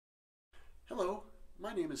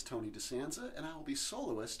My name is Tony Sanza, and I will be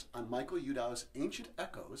soloist on Michael Udow's Ancient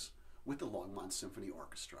Echoes with the Longmont Symphony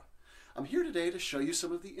Orchestra. I'm here today to show you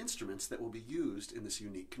some of the instruments that will be used in this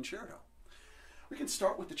unique concerto. We can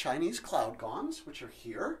start with the Chinese cloud gongs, which are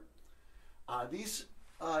here. These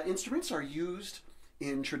instruments are used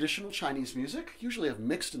in traditional Chinese music, usually of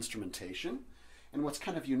mixed instrumentation. And what's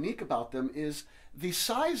kind of unique about them is the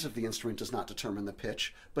size of the instrument does not determine the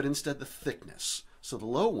pitch, but instead the thickness. So the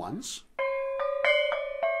low ones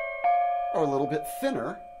are a little bit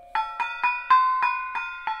thinner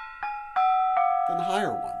than the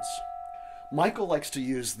higher ones. Michael likes to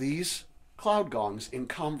use these cloud gongs in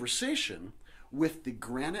conversation with the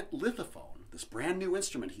granite lithophone, this brand new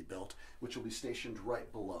instrument he built, which will be stationed right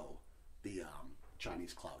below the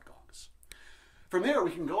Chinese cloud gongs. From there,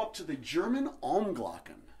 we can go up to the German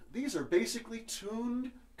Almglocken. These are basically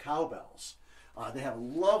tuned cowbells. They have a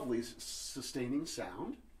lovely sustaining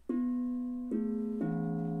sound.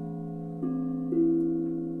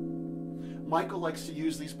 Michael likes to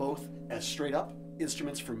use these both as straight up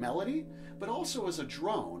instruments for melody, but also as a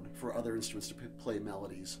drone for other instruments to play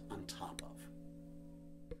melodies on top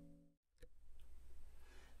of.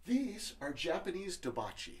 These are Japanese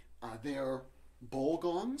dabachi. They are bowl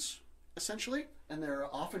gongs, essentially, and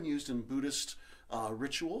they're often used in Buddhist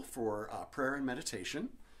ritual for prayer and meditation.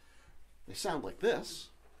 They sound like this.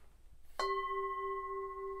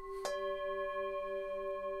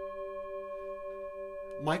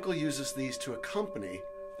 Michael uses these to accompany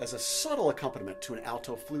as a subtle accompaniment to an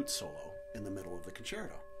alto flute solo in the middle of the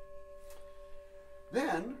concerto.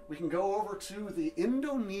 Then we can go over to the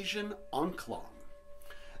Indonesian angklung.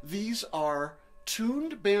 These are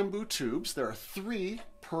tuned bamboo tubes. There are 3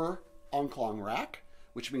 per angklung rack,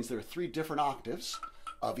 which means there are 3 different octaves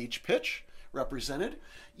of each pitch represented.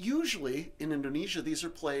 Usually in Indonesia, these are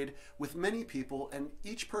played with many people, and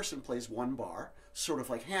each person plays 1 bar, sort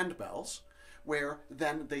of like handbells, where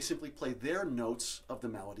then they simply play their notes of the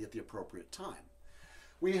melody at the appropriate time.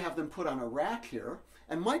 We have them put on a rack here,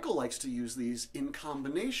 and Michael likes to use these in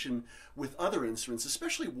combination with other instruments,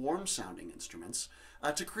 especially warm-sounding instruments,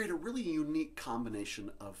 to create a really unique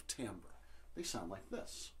combination of timbre. They sound like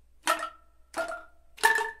this.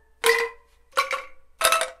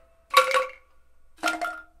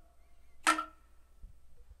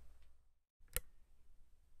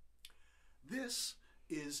 This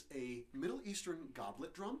is a Middle Eastern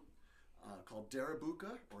goblet drum called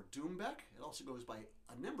darabuka or doumbek. It also goes by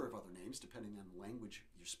a number of other names depending on the language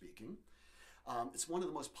you're speaking. It's one of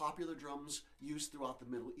the most popular drums used throughout the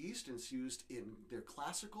Middle East, and it's used in their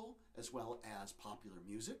classical as well as popular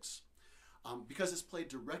musics. Because it's played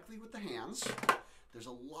directly with the hands, there's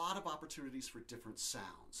a lot of opportunities for different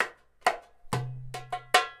sounds.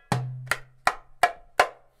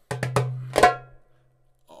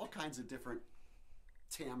 All kinds of different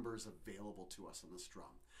timbres available to us on this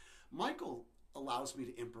drum. Michael allows me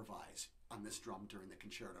to improvise on this drum during the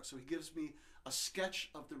concerto. So he gives me a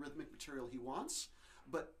sketch of the rhythmic material he wants,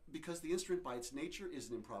 but because the instrument by its nature is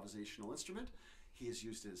an improvisational instrument, he has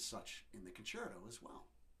used it as such in the concerto as well.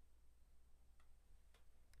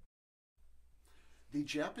 The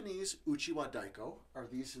Japanese uchiwa daiko are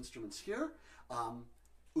these instruments here.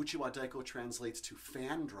 Uchiwa daiko translates to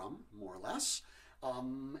fan drum, more or less.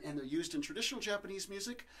 And they're used in traditional Japanese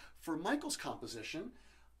music. For Michael's composition,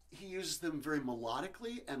 he uses them very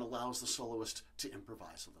melodically and allows the soloist to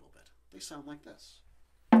improvise a little bit. They sound like this.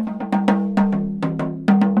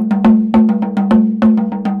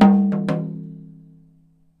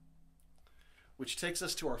 Which takes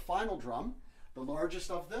us to our final drum, the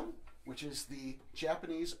largest of them, which is the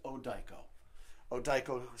Japanese odaiko.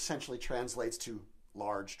 Odaiko essentially translates to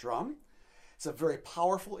large drum. It's a very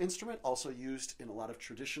powerful instrument, also used in a lot of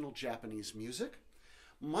traditional Japanese music.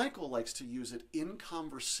 Michael likes to use it in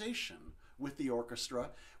conversation with the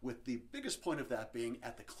orchestra, with the biggest point of that being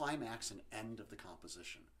at the climax and end of the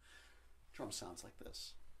composition. Drum sounds like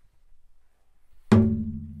this.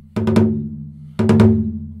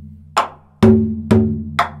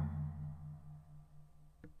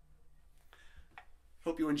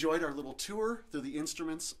 Hope you enjoyed our little tour through the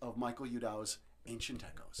instruments of Michael Udow's Ancient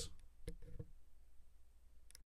Echoes.